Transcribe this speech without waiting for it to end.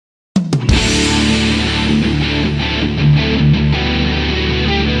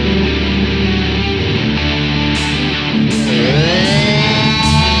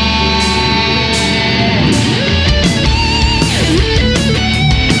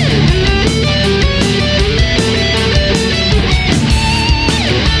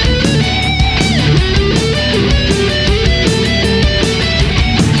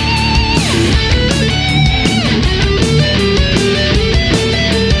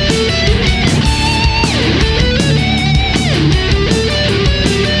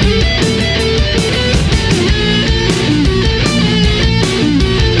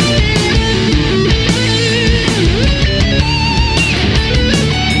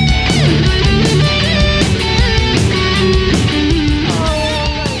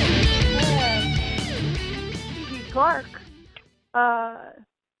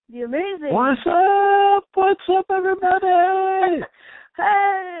What's up? What's up, everybody?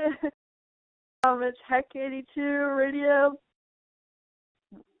 Hey! It's Heck 82 Radio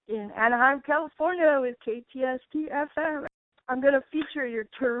in Anaheim, California with KTST FM. I'm going to feature your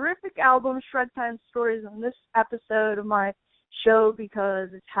terrific album, Shred Time Stories, on this episode of my show because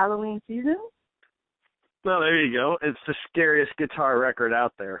it's Halloween season. Well, there you go. It's the scariest guitar record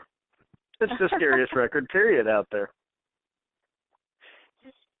out there. It's the scariest record, period, out there.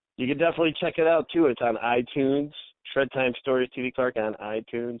 You can definitely check it out, too. It's on iTunes. Shred Time Stories, TV Clark on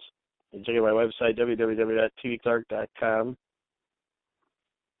iTunes. You can check out my website, www.tvclark.com.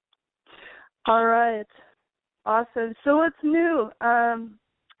 All right. Awesome. So what's new? I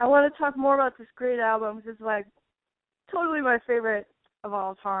want to talk more about this great album. It's like totally my favorite of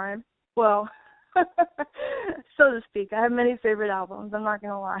all time. Well, so to speak. I have many favorite albums. I'm not going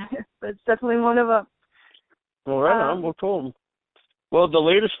to lie. But it's definitely one of them. Well, right on. Well, cool. Well, the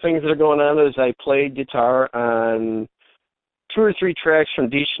latest things that are going on is I played guitar on 2 or 3 tracks from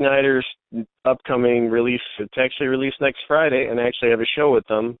Dee Snider's upcoming release. It's actually released next Friday, and I actually have a show with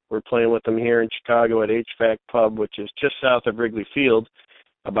them. We're playing with them here in Chicago at HVAC Pub, which is just south of Wrigley Field,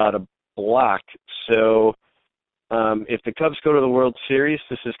 about a block. So if the Cubs go to the World Series,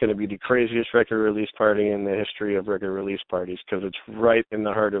 this is going to be the craziest record release party in the history of record release parties because it's right in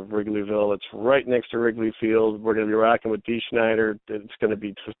the heart of Wrigleyville. It's right next to Wrigley Field. We're going to be rocking with Dee Snider. It's going to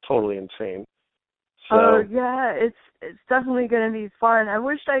be totally insane. So, oh, yeah, it's definitely going to be fun. I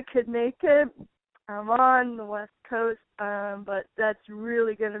wish I could make it. I'm on the West Coast, but that's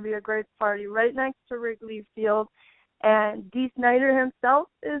really going to be a great party right next to Wrigley Field. And Dee Snider himself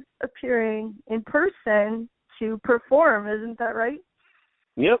is appearing in person to perform, isn't that right?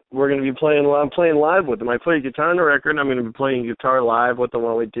 Yep, we're going to be playing. I'm playing live with him. I play guitar on the record. I'm going to be playing guitar live with him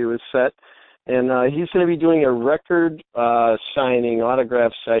while we do his set. And he's going to be doing a record signing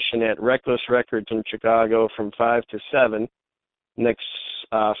autograph session at Reckless Records in Chicago from 5 to 7 next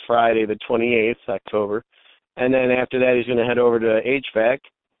Friday, the 28th, October. And then after that, he's going to head over to HVAC,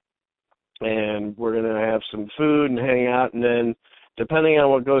 and we're going to have some food and hang out. And then depending on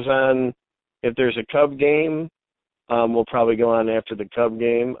what goes on, if there's a Cub game, we'll probably go on after the Cub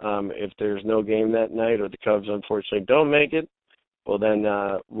game. If there's no game that night or the Cubs unfortunately don't make it, well, then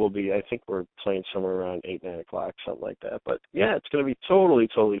we'll be, I think we're playing somewhere around 8, 9 o'clock, something like that. But, yeah, it's going to be totally,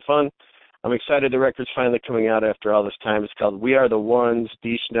 totally fun. I'm excited the record's finally coming out after all this time. It's called We Are the Ones.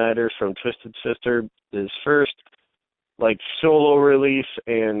 Dee Snider from Twisted Sister, his first, solo release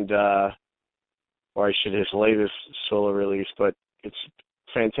and, his latest solo release, but it's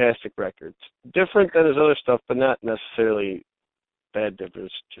fantastic record. It's different than his other stuff, but not necessarily bad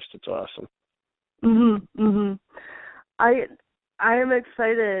difference. Just it's awesome. I am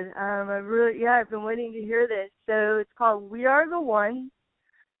excited. I've been waiting to hear this. So it's called We Are the Ones.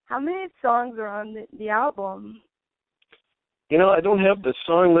 How many songs are on the album? I don't have the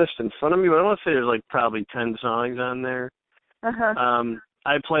song list in front of me, but I want to say there's probably 10 songs on there.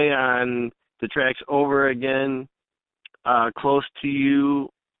 I play on the tracks Over Again, Close to You,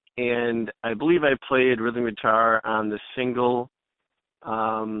 and I believe I played rhythm guitar on the single,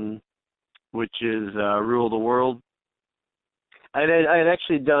 which is Rule the World. I had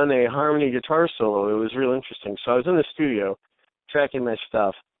actually done a harmony guitar solo. It was real interesting. So I was in the studio tracking my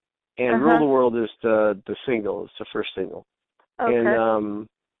stuff, and Rule the World is the single. It's the first single. Okay. And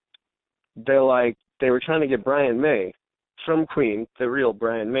they were trying to get Brian May from Queen, the real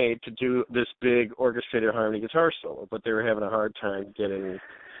Brian May, to do this big orchestrated harmony guitar solo, but they were having a hard time getting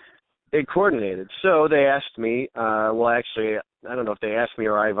it coordinated. So they asked me, actually, I don't know if they asked me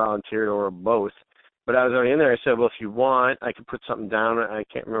or I volunteered or both, but I was already in there. I said, well, if you want, I could put something down. I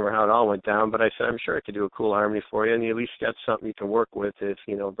can't remember how it all went down, but I said, I'm sure I could do a cool harmony for you, and you at least got something you can work with if,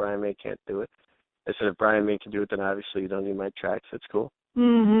 Brian May can't do it. I said, if Brian May can do it, then obviously you don't need my tracks. That's cool.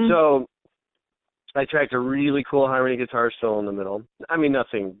 Mm-hmm. So I tracked a really cool harmony guitar solo in the middle. I mean,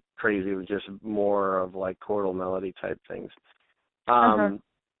 nothing crazy. It was just more of chordal melody type things.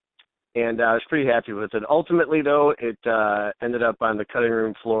 And I was pretty happy with it. Ultimately, though, it ended up on the cutting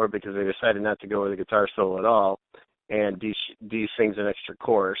room floor because they decided not to go with the guitar solo at all. And Dee sings an extra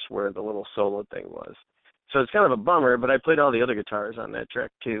chorus where the little solo thing was. So it's kind of a bummer, but I played all the other guitars on that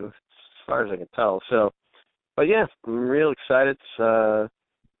track, too, as far as I can tell. So, but yeah, I'm real excited.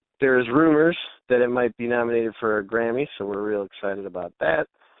 There's rumors that it might be nominated for a Grammy, so we're real excited about that.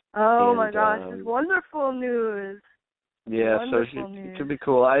 Oh, my gosh, it's wonderful news. Yeah, wonderful so news. it could be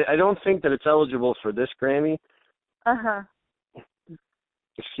cool. I don't think that it's eligible for this Grammy.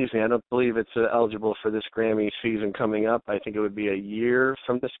 Excuse me, I don't believe it's eligible for this Grammy season coming up. I think it would be a year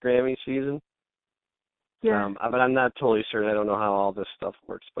from this Grammy season. Yeah. But I'm not totally certain. I don't know how all this stuff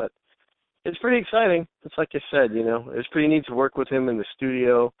works. But It's pretty exciting. It's like I said, it's pretty neat to work with him in the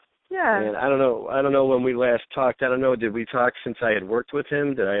studio. Yeah. And I don't know when we last talked. I don't know, did we talk since I had worked with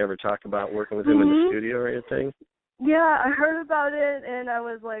him? Did I ever talk about working with him in the studio or anything? Yeah, I heard about it, and I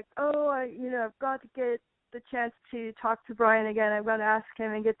was like, I've got to get the chance to talk to Brian again. I'm going to ask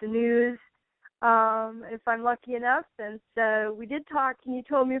him and get the news if I'm lucky enough. And so we did talk, and you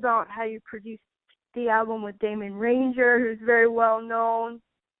told me about how you produced the album with Damon Ranger, who's very well known.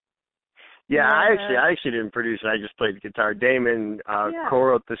 Yeah, I actually didn't produce it. I just played the guitar. Damon yeah.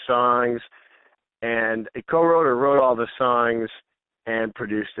 co-wrote the songs, and he co-wrote or wrote all the songs and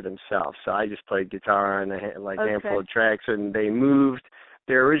produced it himself. So I just played guitar on a handful of tracks, and they moved.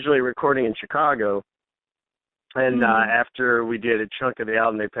 They're originally recording in Chicago, and after we did a chunk of the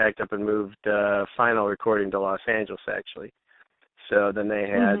album, they packed up and moved final recording to Los Angeles, actually. So then they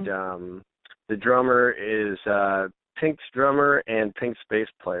had the drummer is Pink's drummer and Pink's bass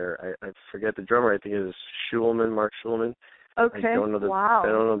player. I forget the drummer. I think it is Mark Schulman. Okay. I don't know wow. I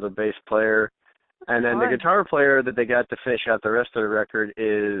don't know the bass player. And then the guitar player that they got to finish out the rest of the record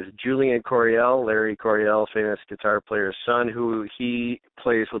is Julian Coryell, Larry Coryell, famous guitar player's son, who he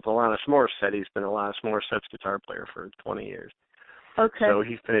plays with Alanis Morissette. He's been Alanis Morissette's guitar player for 20 years. Okay. So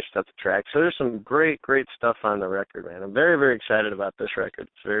he finished up the track. So there's some great stuff on the record, man. I'm very, very excited about this record.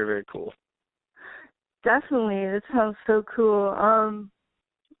 It's very, very cool. Definitely. That sounds so cool.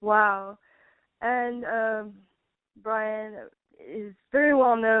 Wow. And Brian is very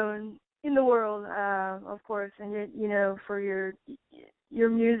well known in the world, of course, and for your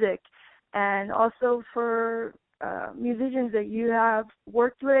music, and also for musicians that you have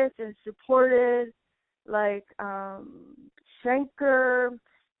worked with and supported, like Schenker,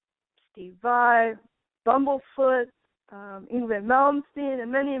 Steve Vai, Bumblefoot, Yngwie Malmsteen,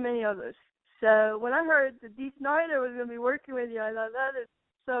 and many, many others. So when I heard that Dee Snider was going to be working with you, I thought that is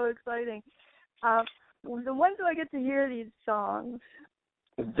so exciting. When do I get to hear these songs?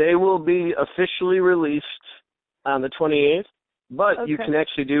 They will be officially released on the 28th, but you can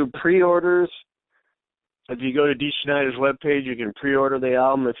actually do pre-orders. If you go to Dee Snider's webpage, you can pre-order the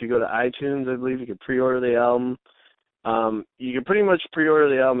album. If you go to iTunes, I believe, you can pre-order the album. You can pretty much pre-order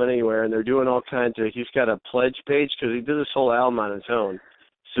the album anywhere, and they're doing all kinds of, he's got a pledge page, because he did this whole album on his own.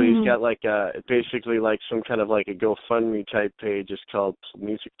 So he's got basically some kind of a GoFundMe type page. It's called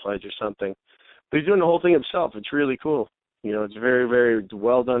Music Pledge or something. But he's doing the whole thing himself. It's really cool. It's a very, very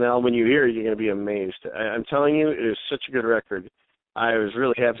well done album. When you hear it, you're going to be amazed. I'm telling you, it is such a good record. I was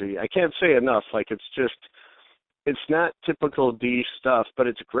really happy. I can't say enough. It's not typical Dee stuff, but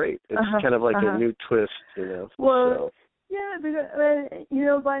it's great. It's kind of like a new twist, Well, so. Yeah,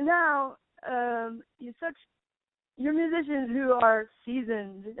 because, by now, you're musicians who are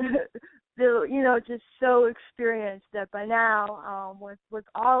seasoned, they're, just so experienced that by now, with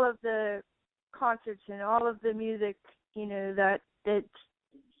all of the concerts and all of the music, that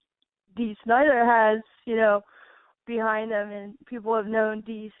Dee Snider has, behind them, and people have known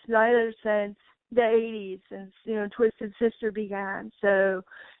Dee Snider since the 80s, since, Twisted Sister began. So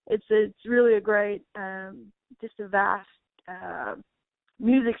it's really a great, just a vast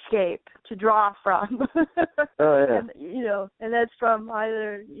musicscape to draw from. Oh, yeah. And that's from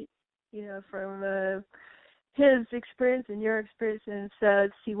either, from his experience and your experience, and so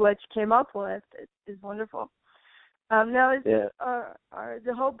see what you came up with is wonderful. Now, are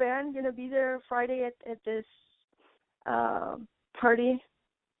the whole band going to be there Friday at this party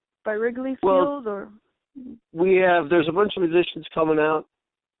by Wrigley Field? Or there's a bunch of musicians coming out,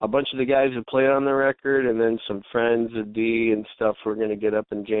 a bunch of the guys who play on the record, and then some friends of Dee and stuff. We're going to get up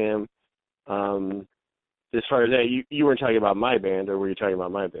and jam. As far as that, you weren't talking about my band, or were you talking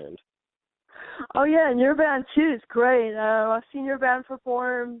about my band? Oh, yeah, and your band, too, is great. I've seen your band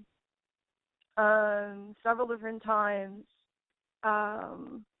perform several different times.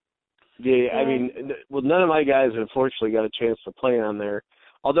 Yeah, I mean, none of my guys, unfortunately, got a chance to play on there.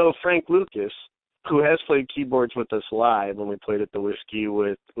 Although Frank Lucas, who has played keyboards with us live when we played at the Whiskey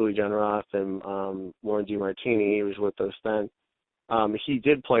with Willie John Roth and Warren DeMartini, he was with us then. He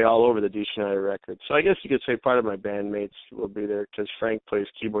did play all over the Dee Snider record. So I guess you could say part of my bandmates will be there, because Frank plays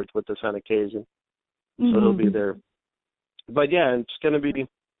keyboards with us on occasion. So he'll be there. But yeah, it's gonna be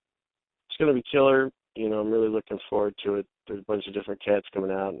killer. I'm really looking forward to it. There's a bunch of different cats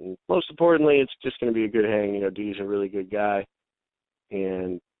coming out, and most importantly, it's just gonna be a good hang. Dee's a really good guy,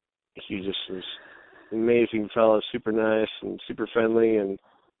 and he just is an amazing fellow, super nice and super friendly, and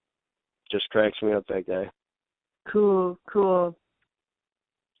just cracks me up, that guy. Cool.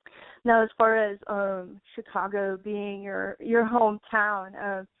 Now, as far as Chicago being your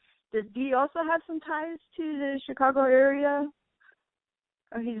hometown, does Dee also have some ties to the Chicago area?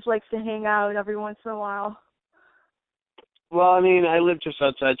 or he just likes to hang out every once in a while? Well, I mean, I live just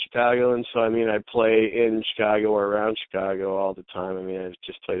outside Chicago, and so, I mean, I play in Chicago or around Chicago all the time. I mean, I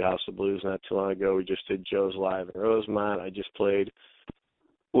just played House of Blues not too long ago. We just did Joe's Live in Rosemont. I just played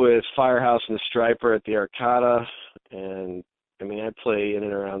with Firehouse and the Striper at the Arcata, and, I mean, I play in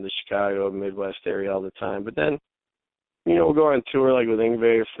and around the Chicago, Midwest area all the time. But then, you know, we'll go on tour, like with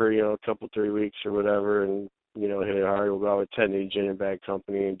Yngwie for, you know, a couple, 3 weeks or whatever, and, you know, hit it hard. We'll go out with Ted Nugent and Bad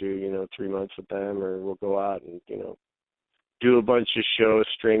Company and do, you know, 3 months with them, or we'll go out and, you know, do a bunch of shows,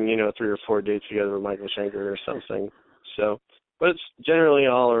 string, you know, 3 or 4 dates together with Michael Schenker or something. So, but it's generally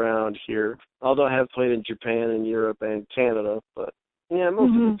all around here. Although I have played in Japan and Europe and Canada, but yeah,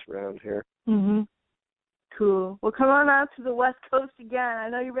 most of it's around here. Cool. Well, come on out to the West Coast again. I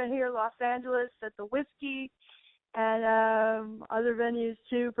know you've been here in Los Angeles at the Whiskey and other venues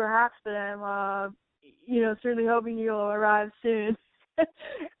too, perhaps, but I'm, you know, certainly hoping you'll arrive soon.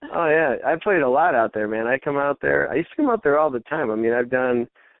 Oh, yeah. I played a lot out there, man. I come out there. I used to come out there all the time. I mean, I've done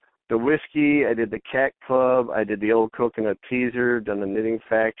the Whiskey. I did the Cat Club. I did the Old Coconut Teaser, done the Knitting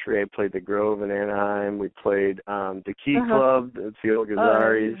Factory. I played the Grove in Anaheim. We played the Key Club. It's the old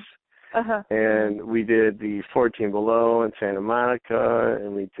Gazaris. And we did the 14 Below in Santa Monica.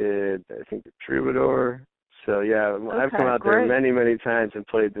 And we did, I think, the Troubadour. So, yeah, I've come out there many, many times and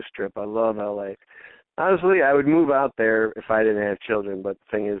played the Strip. I love L.A. Honestly, I would move out there if I didn't have children, but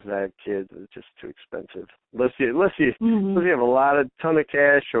the thing is that I have kids. It's just too expensive. Unless you have a ton of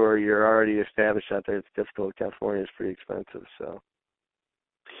cash or you're already established out there, it's difficult. California is pretty expensive, so.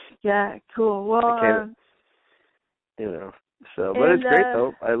 Yeah, cool. Well, you know, so, but it's great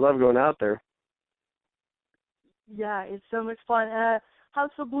though. I love going out there. Yeah, it's so much fun.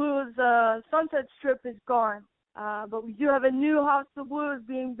 House of Blues, Sunset Strip is gone. But we do have a new House of Blues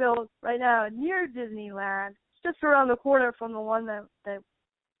being built right now near Disneyland. It's just around the corner from the one that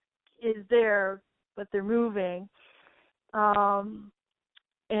is there, but they're moving. And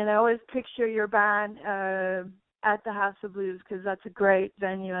I always picture your band at the House of Blues because that's a great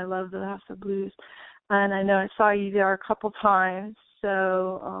venue. I love the House of Blues. And I know I saw you there a couple times.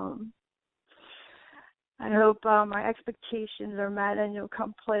 So I hope my expectations are met and you'll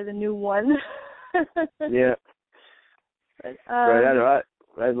come play the new one. Yeah. But, right,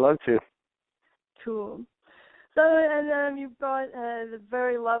 I'd love to. Cool. So, and you've got the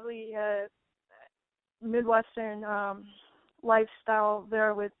very lovely Midwestern lifestyle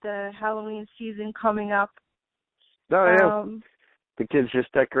there with the Halloween season coming up. Oh, yeah. The kids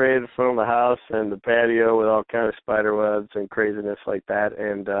just decorated the front of the house and the patio with all kind of spider webs and craziness like that.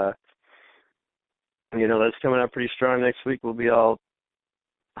 And, you know, that's coming up pretty strong next week. We'll be all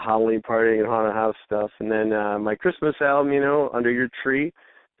Halloween partying and haunted house stuff. And then my Christmas album, you know, Under Your Tree.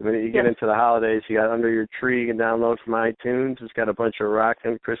 The minute you get into the holidays, you got Under Your Tree. You can download from iTunes. It's got a bunch of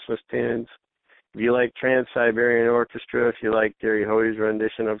rockin' Christmas tunes. If you like Trans-Siberian Orchestra, if you like Gary Hoey's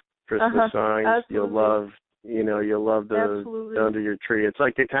rendition of Christmas songs, you'll love the Under Your Tree. It's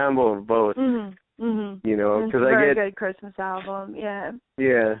like a combo of both. You know, because I get very good Christmas album. Yeah.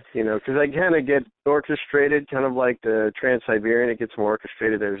 Yeah, you know, because I kind of get orchestrated, kind of like the Trans-Siberian. It gets more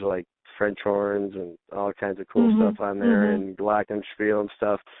orchestrated. There's like French horns and all kinds of cool stuff on there, and glockenspiel and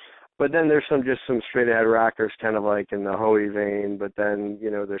stuff. But then there's some straight ahead rockers, kind of like in the Hoey vein. But then,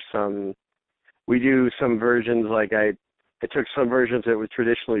 you know, there's we do some versions, like I took some versions that were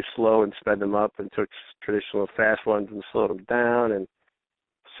traditionally slow and sped them up, and took traditional fast ones and slowed them down, and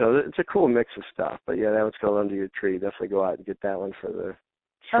so it's a cool mix of stuff. But yeah, that one's called Under Your Tree. Definitely go out and get that one for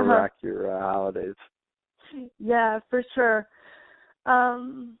rock your holidays. Yeah, for sure.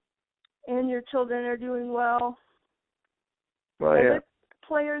 And your children are doing well. Well, yeah.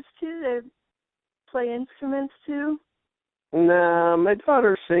 Players too? They play instruments too? Nah, my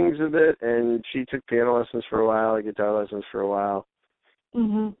daughter sings a bit, and she took piano lessons for a while, guitar lessons for a while.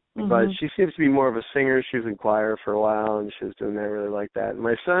 But she seems to be more of a singer. She was in choir for a while, and she was doing that really like that. And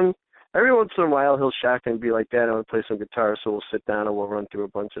my son, every once in a while, he'll shock and be like, Dad, I want to play some guitar, so we'll sit down and we'll run through a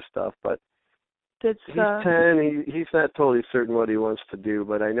bunch of stuff. But he's 10. He's not totally certain what he wants to do,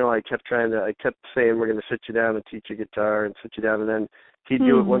 but I know I kept saying, we're going to sit you down and teach you guitar and sit you down, and then he'd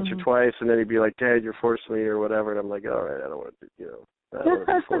do it once or twice, and then he'd be like, Dad, you're forcing me or whatever, and I'm like, all right, I don't want to, I don't want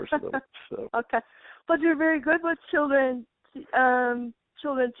to be forcing them. So. Okay. But you're very good with children too.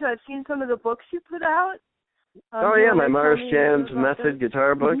 I've seen some of the books you put out. My Mars Jams Method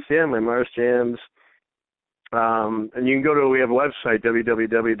guitar books. Yeah, my Mars Jams. And you can we have a website,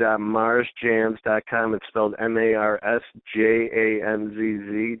 www.marsjamz.com. It's spelled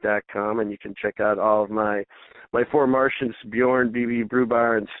MarsJamzz.com, and you can check out all of my four Martians, Bjorn, BB,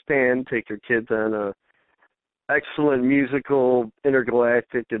 Brubar, and Stan. Take your kids on excellent musical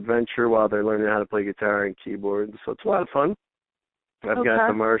intergalactic adventure while they're learning how to play guitar and keyboard. So it's a lot of fun. I've got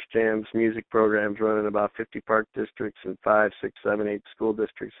the Marsh Jams music programs running about 50 park districts and 5, 6, 7, 8 school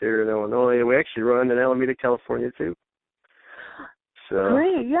districts here in Illinois. We actually run in Alameda, California, too. So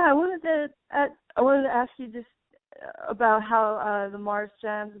great. Yeah, I wanted to ask you just about how the Marsh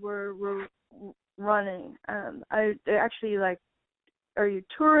Jams were running. They actually, like, are you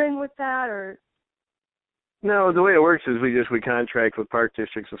touring with that, or? No, the way it works is we contract with park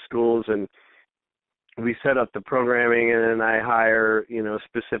districts and schools, and we set up the programming, and then I hire,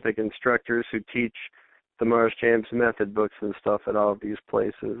 specific instructors who teach the Marsh Jams method books and stuff at all of these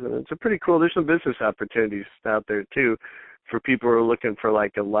places. And it's a pretty cool, there's some business opportunities out there too for people who are looking for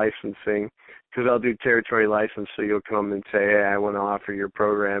like a licensing, because I'll do territory license, so you'll come and say, hey, I want to offer your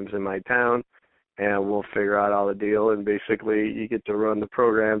programs in my town, and we'll figure out all the deal. And basically you get to run the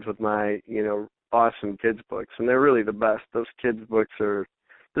programs with my, awesome kids books, and they're really the best. Those kids books there's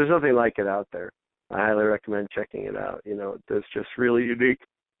nothing like it out there. I highly recommend checking it out. It's just really unique.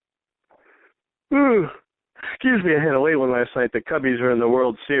 Excuse me, I had a late one last night. The Cubbies are in the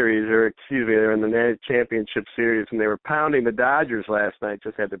World Series, they're in the Championship Series, and they were pounding the Dodgers last night.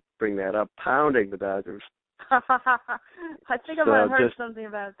 Just had to bring that up, pounding the Dodgers. I think I might have heard something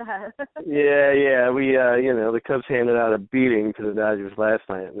about that. Yeah. We, the Cubs handed out a beating to the Dodgers last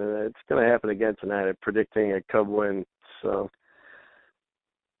night, and it's going to happen again tonight. I'm predicting a Cub win, so.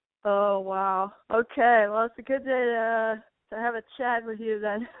 Oh, wow. Okay, well, it's a good day to have a chat with you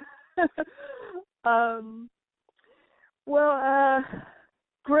then.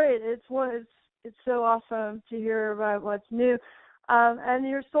 Great. It's so awesome to hear about what's new. And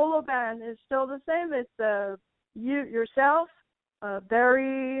your solo band is still the same? It's you, yourself,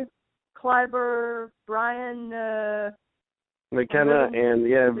 Barry, Kleiber, Brian, McKenna, and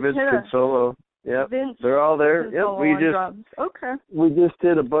Vince Consolo. Yep, Vince, they're all there. Yep, we just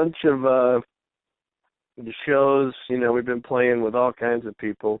did a bunch of the shows. We've been playing with all kinds of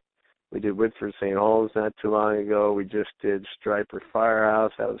people. We did Whitford St. Holmes not too long ago. We just did Striper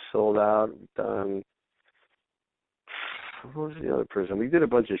Firehouse. That was sold out. We've done, what was the other person? We did a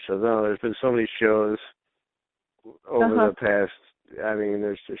bunch of shows. There's been so many shows over the past. I mean,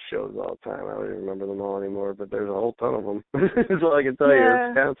 there's just shows all the time. I don't even remember them all anymore, but there's a whole ton of them. That's all I can tell you.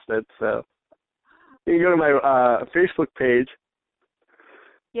 It's constant, so. You can go to my Facebook page.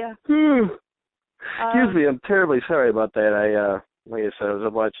 Yeah. Excuse me, I'm terribly sorry about that. Like I said, I was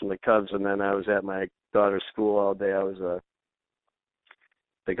up watching the Cubs, and then I was at my daughter's school all day. I was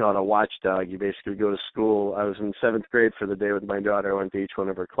they call it a watchdog. You basically go to school. I was in 7th grade for the day with my daughter. I went to each one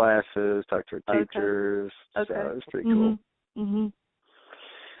of her classes, talked to her teachers. Okay. So it was pretty cool. Mm-hmm.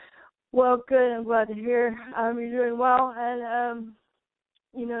 Well, good. I'm glad to hear you're doing well. And,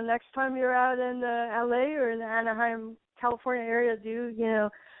 next time you're out in L.A. or in the Anaheim, California area,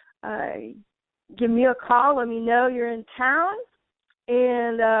 give me a call. Let me know you're in town.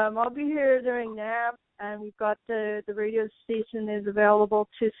 And I'll be here during NAMM, and we've got the radio station is available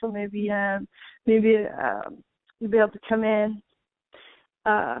too, so maybe you'll be able to come in.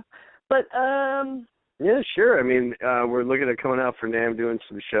 Yeah, sure. I mean, we're looking at coming out for NAMM, doing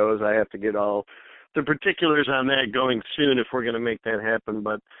some shows. I have to get all the particulars on that going soon if we're going to make that happen,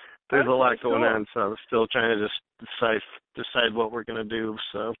 but there's a lot going on, so I'm still trying to just decide what we're going to do.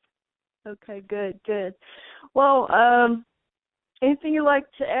 So. Okay, good. Well, anything you'd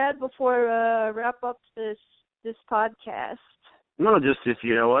like to add before I wrap up this podcast? No, just if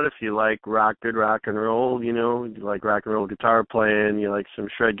you like good rock and roll, you like rock and roll guitar playing, you like some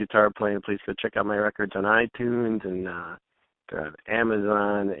shred guitar playing, please go check out my records on iTunes and they're on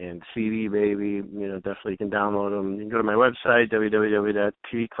Amazon and CD Baby. Definitely you can download them. You can go to my website,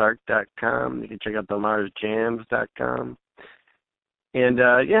 www.tclark.com. You can check out themarsjams.com. And,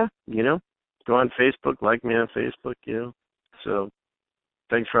 go on Facebook, like me on Facebook, So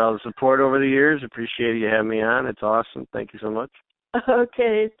thanks for all the support over the years. Appreciate you having me on. It's awesome. Thank you so much.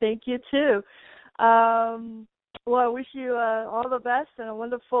 Okay, thank you too. Well, I wish you all the best and a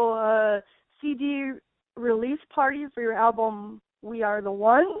wonderful CD release party for your album, We Are the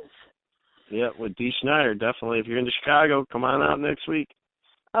Ones. Yeah, with Dee Snider, definitely. If you're in Chicago, come on out next week.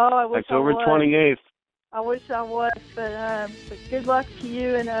 Oh, I wish October 28th. I wish I was, but good luck to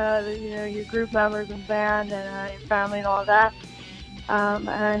you and your group members and band and your family and all that.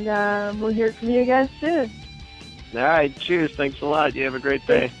 And we'll hear from you again soon. All right, cheers. Thanks a lot. You have a great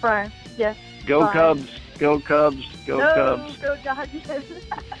day. Thanks, Brian. Yes. Go bye. Cubs. Go Cubs. Go Cubs. Go Dodgers.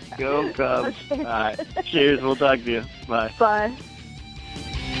 Go Cubs. Okay. All right. Cheers. We'll talk to you. Bye. Bye.